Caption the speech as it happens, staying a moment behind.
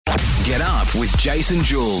Get up with Jase and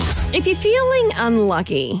Juelz. If you're feeling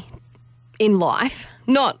unlucky in life,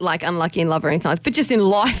 not like unlucky in love or anything like that, but just in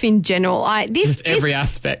life in general, every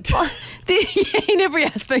aspect. In every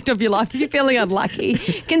aspect of your life, if you're feeling unlucky,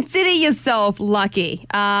 consider yourself lucky.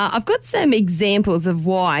 I've got some examples of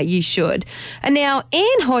why you should. And now,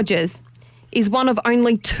 Anne Hodges is one of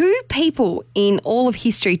only 2 people in all of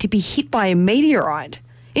history to be hit by a meteorite.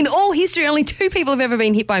 In all history, only 2 people have ever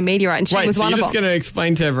been hit by a meteorite, and she was one of them. Wait, so you're just going to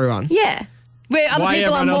explain to everyone? Yeah. Where other why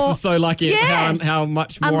people everyone are more, else is so lucky and how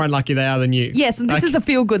much more unlucky they are than you. Yes, and this is a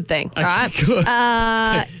feel-good thing, right? Good.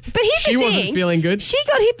 But here's the thing. She wasn't feeling good? She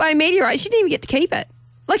got hit by a meteorite. She didn't even get to keep it.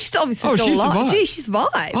 Like, she's obviously still alive. Survived. She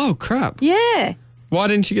survived. Oh, crap. Yeah. Why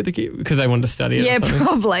didn't she get to keep it? Because they wanted to study it or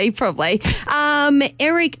something? Probably.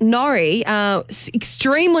 Eric Norrie,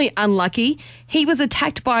 extremely unlucky. He was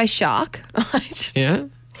attacked by a shark. Right? Yeah?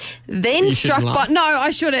 Then You struck shouldn't by... laugh. No, I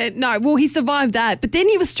shouldn't. No, well, he survived that. But then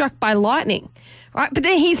he was struck by lightning. Right? But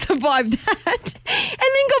then he survived that. And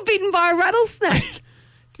then got bitten by a rattlesnake.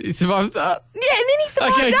 Did he survive that? Yeah, and then he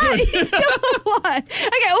survived that. Good. He's still alive.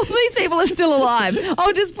 Okay, all these people are still alive.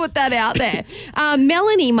 I'll just put that out there.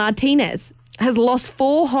 Melanie Martinez has lost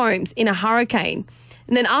 4 homes in a hurricane.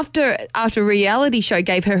 And then after a reality show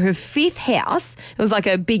gave her 5th house, it was like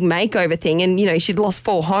a big makeover thing, and, she'd lost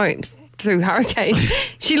 4 homes through hurricanes.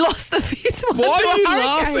 She lost the 5th one. Why are you hurricane.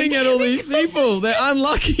 laughing at all these people? They're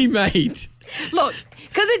unlucky, mate. Look,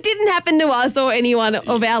 because it didn't happen to us or anyone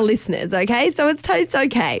of our listeners, okay? So it's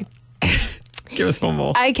okay. Give us one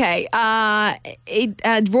more. Okay.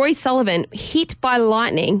 Roy Sullivan hit by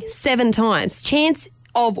lightning 7 times. Chance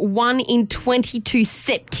of 1 in 22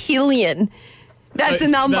 septillion. That's So a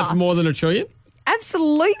number. That's more than a trillion?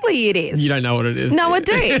 Absolutely it is. You don't know what it is. No, I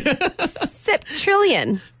do.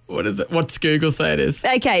 Septrillion. What is it? What's Google say it is?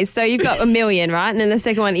 Okay, so you've got a million, right? And then the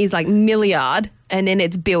second one is like milliard, and then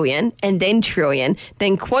it's billion, and then trillion,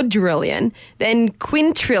 then quadrillion, then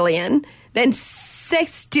quintillion, then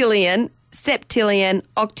sextillion, septillion,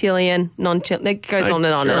 octillion, nontillion. It goes on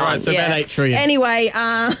and on and on. Right, so about 8 trillion. Anyway,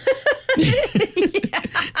 No,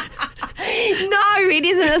 it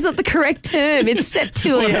isn't. That's not the correct term. It's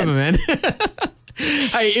septillion. Whatever, man.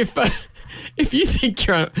 Hey, if you think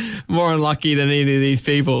you're more unlucky than any of these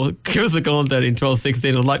people, give us a call on 13 12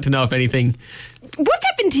 16. I'd like to know if anything... What's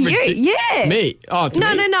happened to you? Yeah. Me? Oh, to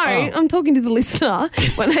No, me? no. Oh. I'm talking to the listener.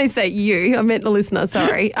 When I say you, I meant the listener.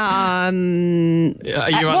 Sorry. Are you Why?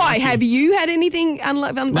 unlucky? Have you had anything No,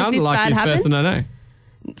 like I'm this the bad luckiest happen? person I know.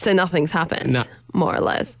 So nothing's happened? No. More or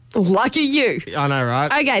less. Lucky you. I know,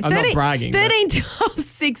 right? Okay, I'm not bragging. 13, 12,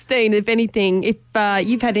 16, if anything, if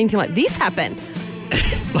you've had anything like this happen.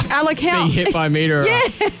 Like how? Being hit by a meteorite.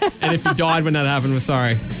 Yeah. And if you died when that happened, we're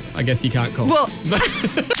sorry. I guess you can't call. Well,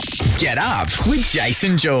 Get up with Jase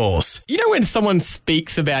and Juelz. You know when someone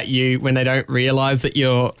speaks about you when they don't realise that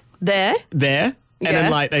you're there. there? And Yeah.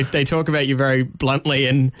 then like they talk about you very bluntly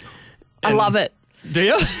and I love it. do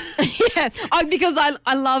you? Yeah. Because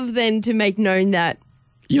I love then to make known that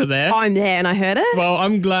You're there? I'm there and I heard it. Well,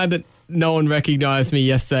 I'm glad that no one recognised me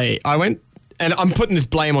yesterday. I went, and I'm putting this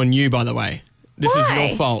blame on you, by the way. This is Why?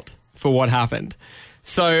 your fault for what happened.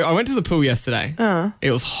 So I went to the pool yesterday. It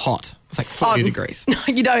was hot. It was like 40 degrees. No,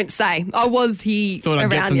 you don't say. I was here Thought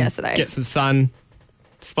I'd around yesterday. get some sun,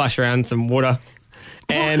 splash around some water.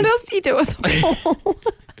 And What else do you do at the pool?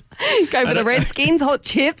 Go for the Redskins, hot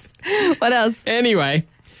chips. What else? anyway,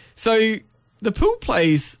 so the pool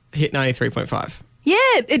plays hit 93.5 Yeah,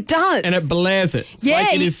 it does. and it blares it. Yeah,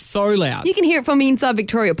 Like it is so loud. You can hear it from inside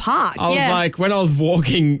Victoria Park. I was like, when I was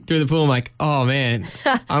walking through the pool, I'm like, oh man,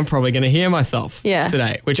 I'm probably going to hear myself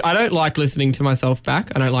today, which I don't like listening to myself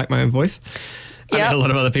back. I don't like my own voice. I Yep. mean, a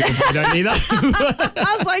lot of other people probably don't either.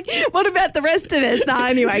 I was like, what about the rest of us? No,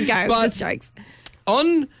 anyway, go. But- Just jokes.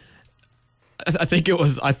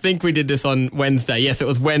 I think we did this on Wednesday. Yes, it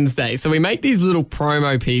was Wednesday. So we make these little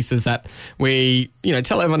promo pieces that we,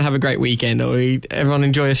 tell everyone to have a great weekend or everyone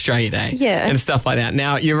enjoy Australia Day. Yeah. And stuff like that.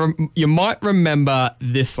 Now, you might remember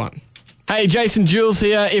this one. Hey, Jason Juelz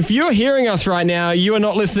here. If you're hearing us right now, you are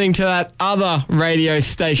not listening to that other radio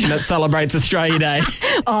station that celebrates Australia Day.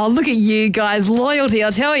 Oh, look at you guys. Loyalty,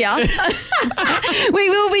 I'll tell ya. We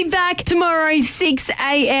will be back tomorrow, 6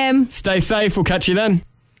 a.m. Stay safe. We'll catch you then.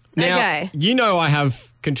 Now, Okay. you know I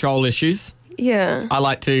have control issues. Yeah. I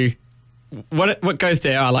like to, what goes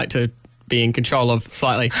there, I like to be in control of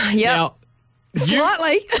slightly. Yep. Now,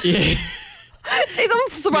 Slightly. yeah, Jeez,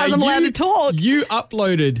 I'm surprised now I'm allowed to talk. You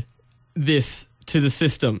uploaded this to the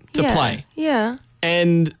system to play. Yeah.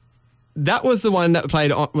 And that was the one that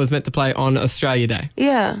was meant to play on Australia Day.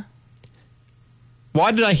 Yeah.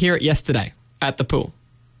 Why did I hear it yesterday at the pool?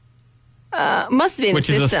 Must have been which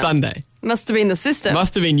the is system. a Sunday. Must have been the system.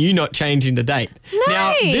 Must have been you not changing the date.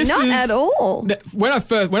 No, not at all. When I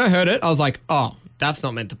heard it, I was like, oh, that's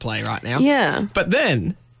not meant to play right now. Yeah. But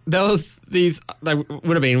then there was these, they would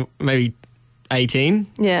have been maybe 18,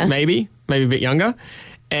 Yeah. maybe a bit younger.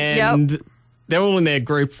 And they're all in their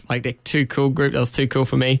group, like their too cool group. That was too cool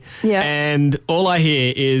for me. Yeah. And all I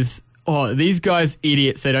hear is, oh, these guys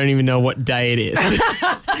idiots. They don't even know what day it is.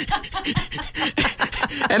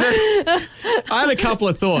 And then I had a couple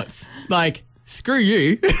of thoughts, like, screw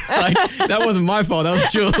you. Like, that wasn't my fault. That was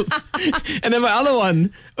Juelz. And then my other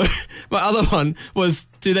one was,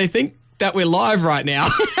 do they think that we're live right now?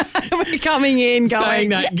 We're coming in,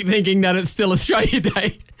 going. Thinking that it's still Australia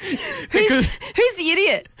Day. Because Who's the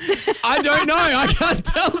idiot? I don't know. I can't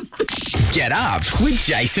tell. Get up with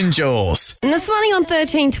Jason Juelz. And this morning on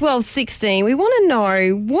 13, 12, 16, we want to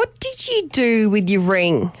know, what did you do with your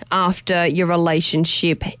ring after your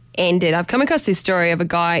relationship ended? I've come across this story of a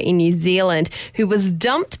guy in New Zealand who was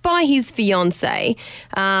dumped by his fiancée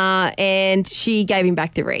and she gave him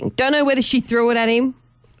back the ring. Don't know whether she threw it at him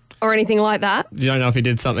or anything like that. You don't know if he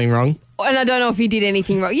did something wrong? And I don't know if he did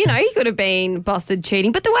anything wrong. You know, he could have been busted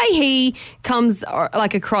cheating. But the way he comes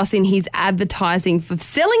across in his advertising for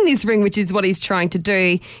selling this ring, which is what he's trying to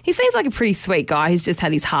do, he seems like a pretty sweet guy who's just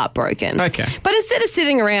had his heart broken. Okay. But instead of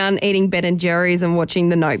sitting around eating Ben and Jerry's and watching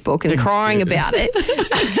The Notebook and crying about it,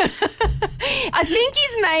 I think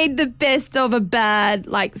he's made the best of a bad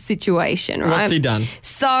situation, right? What's he done?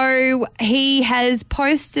 So he has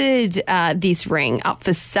posted this ring up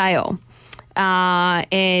for sale.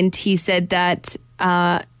 And he said that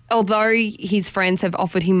although his friends have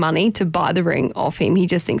offered him money to buy the ring off him, he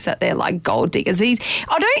just thinks that they're like gold diggers. It's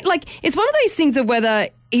one of those things of whether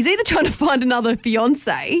he's either trying to find another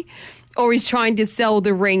fiance or he's trying to sell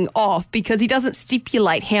the ring off, because he doesn't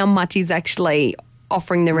stipulate how much he's actually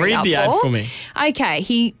offering the ring Read up the ad for me.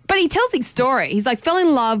 Okay, but he tells his story. He's like, fell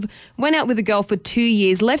in love, went out with a girl for 2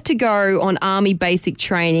 years, left to go on army basic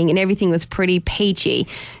training, and everything was pretty peachy.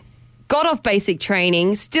 Got off basic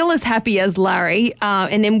training, still as happy as Larry,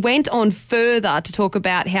 and then went on further to talk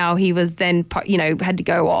about how he was then, had to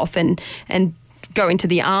go off and go into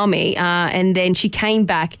the army. And then she came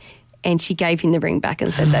back and she gave him the ring back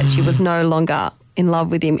and said that she was no longer in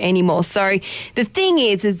love with him anymore. So the thing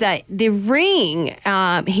is that the ring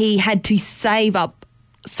he had to save up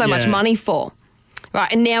so much money for.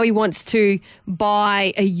 Right, and now he wants to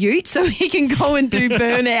buy a ute so he can go and do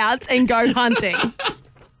burnouts and go hunting.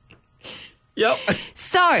 Yep.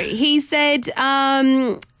 So he said,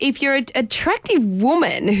 if you're an attractive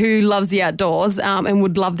woman who loves the outdoors and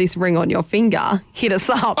would love this ring on your finger, hit us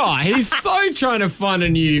up. Oh, he's so trying to find a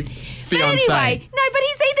new fiancé. But anyway, but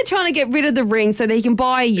he's either trying to get rid of the ring so that he can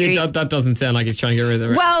buy you. That doesn't sound like he's trying to get rid of the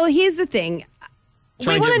ring. Well, here's the thing.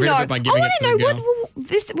 Trying to get rid of it by giving it to the girl.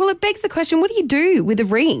 Well, it begs the question, what do you do with a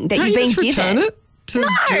ring that you've been just given? return it to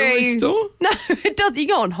the jewelry store? No, it does. You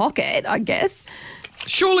go and hock it, I guess.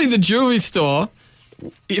 Surely the jewelry store,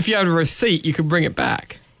 if you had a receipt, you could bring it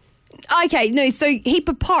back. Okay, no, so he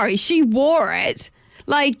proposed. She wore it.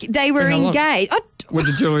 Like, they were engaged. Would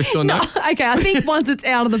the jewelry store know? Okay, I think once it's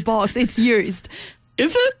out of the box, it's used.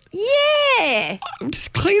 Is it? Yeah.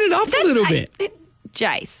 Just clean it up a little bit.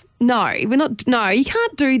 Jase, no, we're not. No, you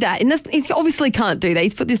can't do that. And he obviously can't do that.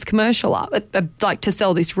 He's put this commercial up, like to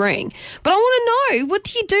sell this ring. But I want to know, what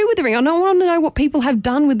do you do with the ring? I want to know what people have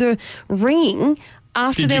done with the ring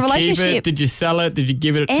after their relationship. Did you keep it? Did you sell it? Did you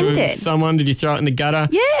give it to someone? Did you throw it in the gutter?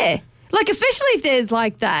 Yeah, like especially if there's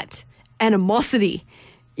like that animosity.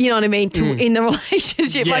 You know what I mean? In the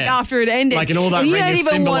relationship, like after it ended. Like, and all that ring is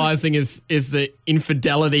symbolising is the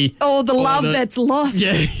infidelity. Or the love that's lost.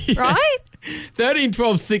 Yeah. Right? 13,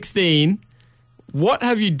 12, 16. What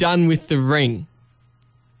have you done with the ring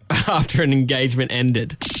after an engagement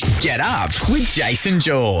ended? Get up with Jason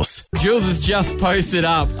Juelz. Juelz has just posted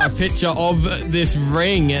up a picture of this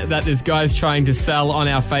ring that this guy's trying to sell on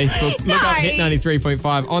our Facebook. Look up Hit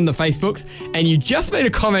 93.5 on the Facebooks. And you just made a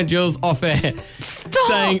comment, Juelz, off air. Stop!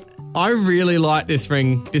 Saying, I really like this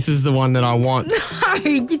ring. This is the one that I want. No,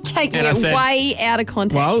 you're taking it way out of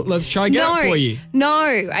context. Well, let's try and get it for you. No,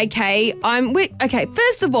 okay. Okay,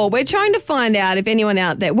 first of all, we're trying to find out if anyone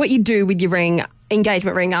out there, what you do with your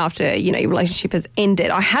engagement ring after, your relationship has ended.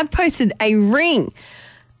 I have posted a ring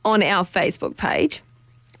on our Facebook page.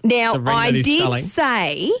 Now, I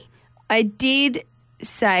did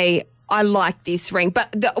say I like this ring,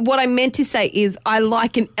 but what I meant to say is I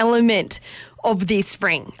like an element of this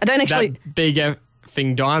ring. I don't actually... That big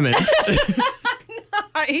effing diamond.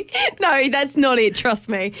 No, that's not it, trust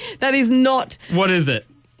me. That is not... What is it?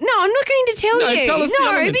 No, I'm not going to tell No, you. tell us the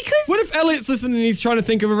element. Because What if Elliot's listening and he's trying to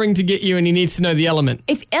think of a ring to get you and he needs to know the element?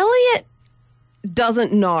 if Elliot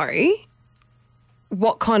doesn't know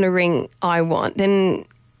what kind of ring I want, then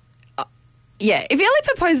yeah. If Elliot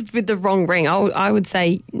proposed with the wrong ring, I would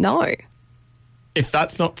say no. If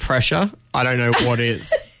that's not pressure, I don't know what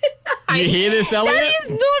is. You hear this, Elliot? That is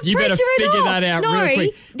not You pressure better at figure all. that out no, real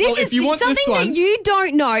quick. This Well, is if you want something this one, that you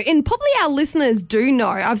don't know, and probably our listeners do know.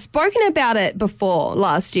 I've spoken about it before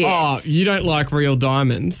last year. oh, you don't like real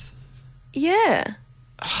diamonds. Yeah.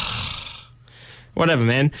 Whatever,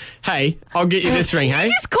 man. Hey, I'll get you this ring, hey?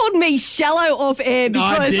 You just called me shallow off air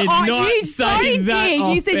because I did not you say so that did.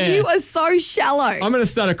 off You said air. you are so shallow. I'm going to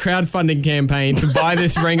start a crowdfunding campaign to buy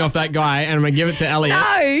this ring off that guy and I'm going to give it to Elliot.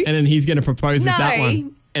 No. And then he's going to propose with that No.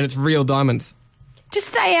 one. And it's real diamonds. Just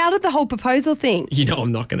stay out of the whole proposal thing. You know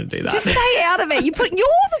I'm not going to do that. Just stay out of it. You're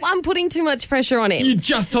the one putting too much pressure on him. You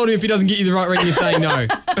just told him if he doesn't get you the right ring, you're saying no.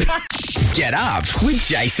 Get up with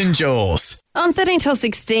Jase and Juelz. On 13 till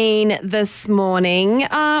 16 this morning,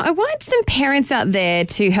 I wanted some parents out there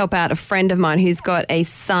to help out a friend of mine who's got a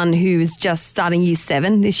son who's just starting year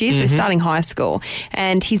 7 this year, so starting high school.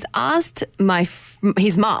 And he's asked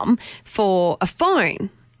his mum for a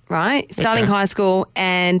phone. Right? Starting high school,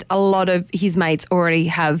 and a lot of his mates already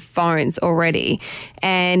have phones already.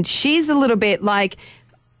 And she's a little bit like,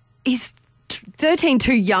 is 13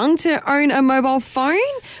 too young to own a mobile phone?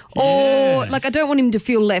 Or, like, I don't want him to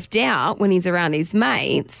feel left out when he's around his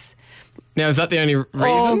mates. Now, is that the only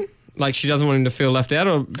reason? Like, she doesn't want him to feel left out?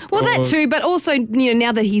 Well, that too, but also,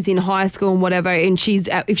 now that he's in high school and whatever, and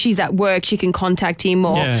if she's at work, she can contact him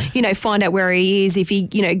or, find out where he is if he,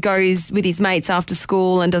 goes with his mates after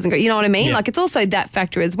school and doesn't go, you know what I mean? Yeah. Like, it's also that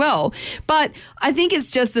factor as well. But I think it's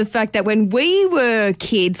just the fact that when we were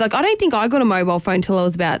kids, like, I don't think I got a mobile phone till I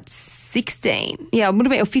was about 16. Yeah, it would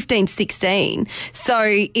have been 15, 16.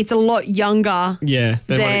 So it's a lot younger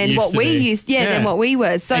than what we used. Than what we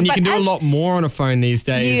were. So, and you can do a lot more on a phone these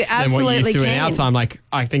days than what you used to in our time. Like,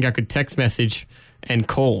 I think I could text message and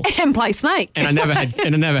call and play Snake. And I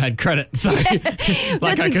never had credit, so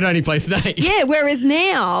I could only play Snake. Yeah, whereas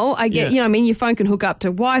now I get, your phone can hook up to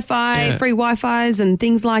Wi-Fi, free Wi-Fi's and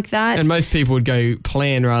things like that. And most people would go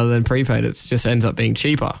plan rather than prepaid. It just ends up being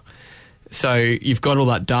cheaper. So you've got all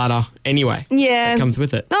that data anyway. Yeah. That comes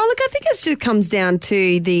with it. Oh, look, I think it just comes down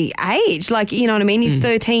to the age. Like, you know what I mean? Is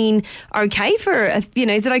 13 okay is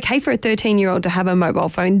it okay for a 13-year-old to have a mobile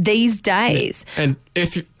phone these days? Yeah. And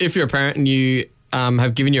if you're a parent and you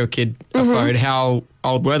have given your kid a phone, how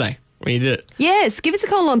old were they when you did it? Yes, give us a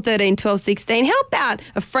call on 13 12 16. Help out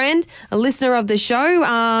a friend, a listener of the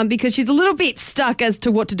show, because she's a little bit stuck as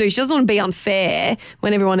to what to do. She doesn't want to be unfair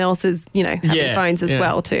when everyone else is, having phones as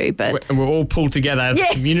well too. But we're all pulled together as a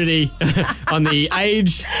community on the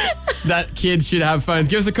age that kids should have phones.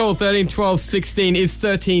 Give us a call, 13 12 16. Is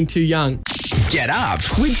 13 too young? Get up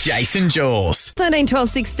with Jase and Juelz. 13 12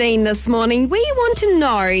 16 this morning. We want to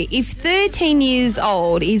know if 13 years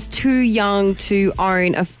old is too young to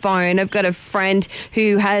own a phone. I've got a friend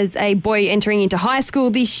who has a boy entering into high school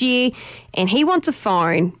this year, and he wants a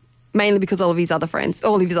phone. Mainly because all of his other friends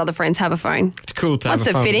have a phone. It's cool to have Must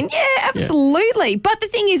a phone. fit in. Yeah, absolutely. But the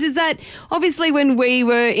thing is that obviously when we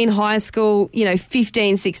were in high school,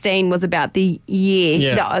 15, 16 was about the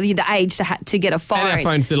year, the age to get a phone. And our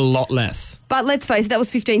phones did a lot less. But let's face it, that was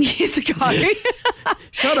 15 years ago.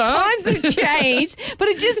 Shut up. Times have changed, but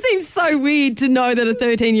it just seems so weird to know that a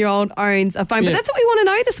 13-year-old owns a phone. But that's what we want to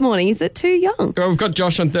know this morning. Is it too young? Well, we've got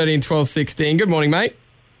Josh on 13 12 16. Good morning, mate.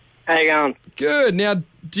 How you going? Good. Now,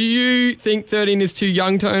 do you think 13 is too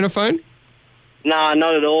young to own a phone? Nah,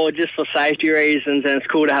 not at all. Just for safety reasons, and it's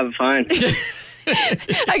cool to have a phone.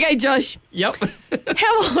 Okay, Josh. Yep.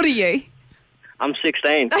 How old are you? I'm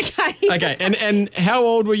 16. Okay. Okay, and how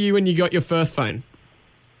old were you when you got your first phone?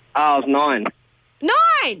 I was 9.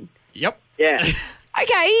 9. Yep. Yeah.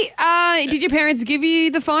 Okay. Did your parents give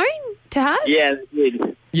you the phone to have? Yeah, they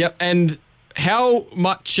did. Yep, and how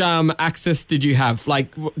much access did you have?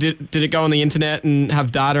 Like, did it go on the internet and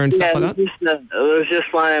have data and stuff like that? It was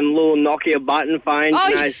just one of them little Nokia button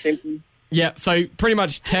phones, simple. Yeah, so pretty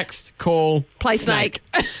much text, call, Play Snake.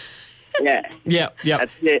 Yeah. Yep.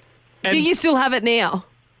 That's it. And Do you still have it now?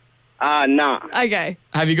 Nah. Okay.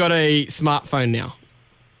 have you got a smartphone now?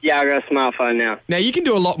 Yeah, I got a smartphone now. Now, you can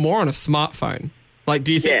do a lot more on a smartphone. Like,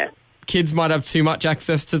 do you think kids might have too much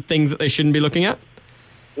access to things that they shouldn't be looking at?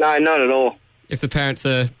 No, not at all. If the parents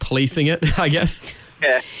are policing it, I guess.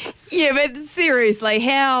 Yeah. Yeah, but seriously,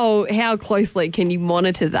 how closely can you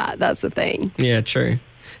monitor that? That's the thing. Yeah, true.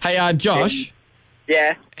 Hey, Josh,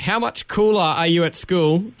 Yeah. how much cooler are you at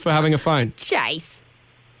school for having a phone? Jase.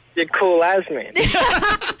 You're cool as, man.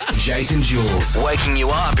 Jase and Juelz, waking you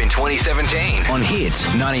up in 2017 on Hit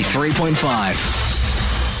 93.5.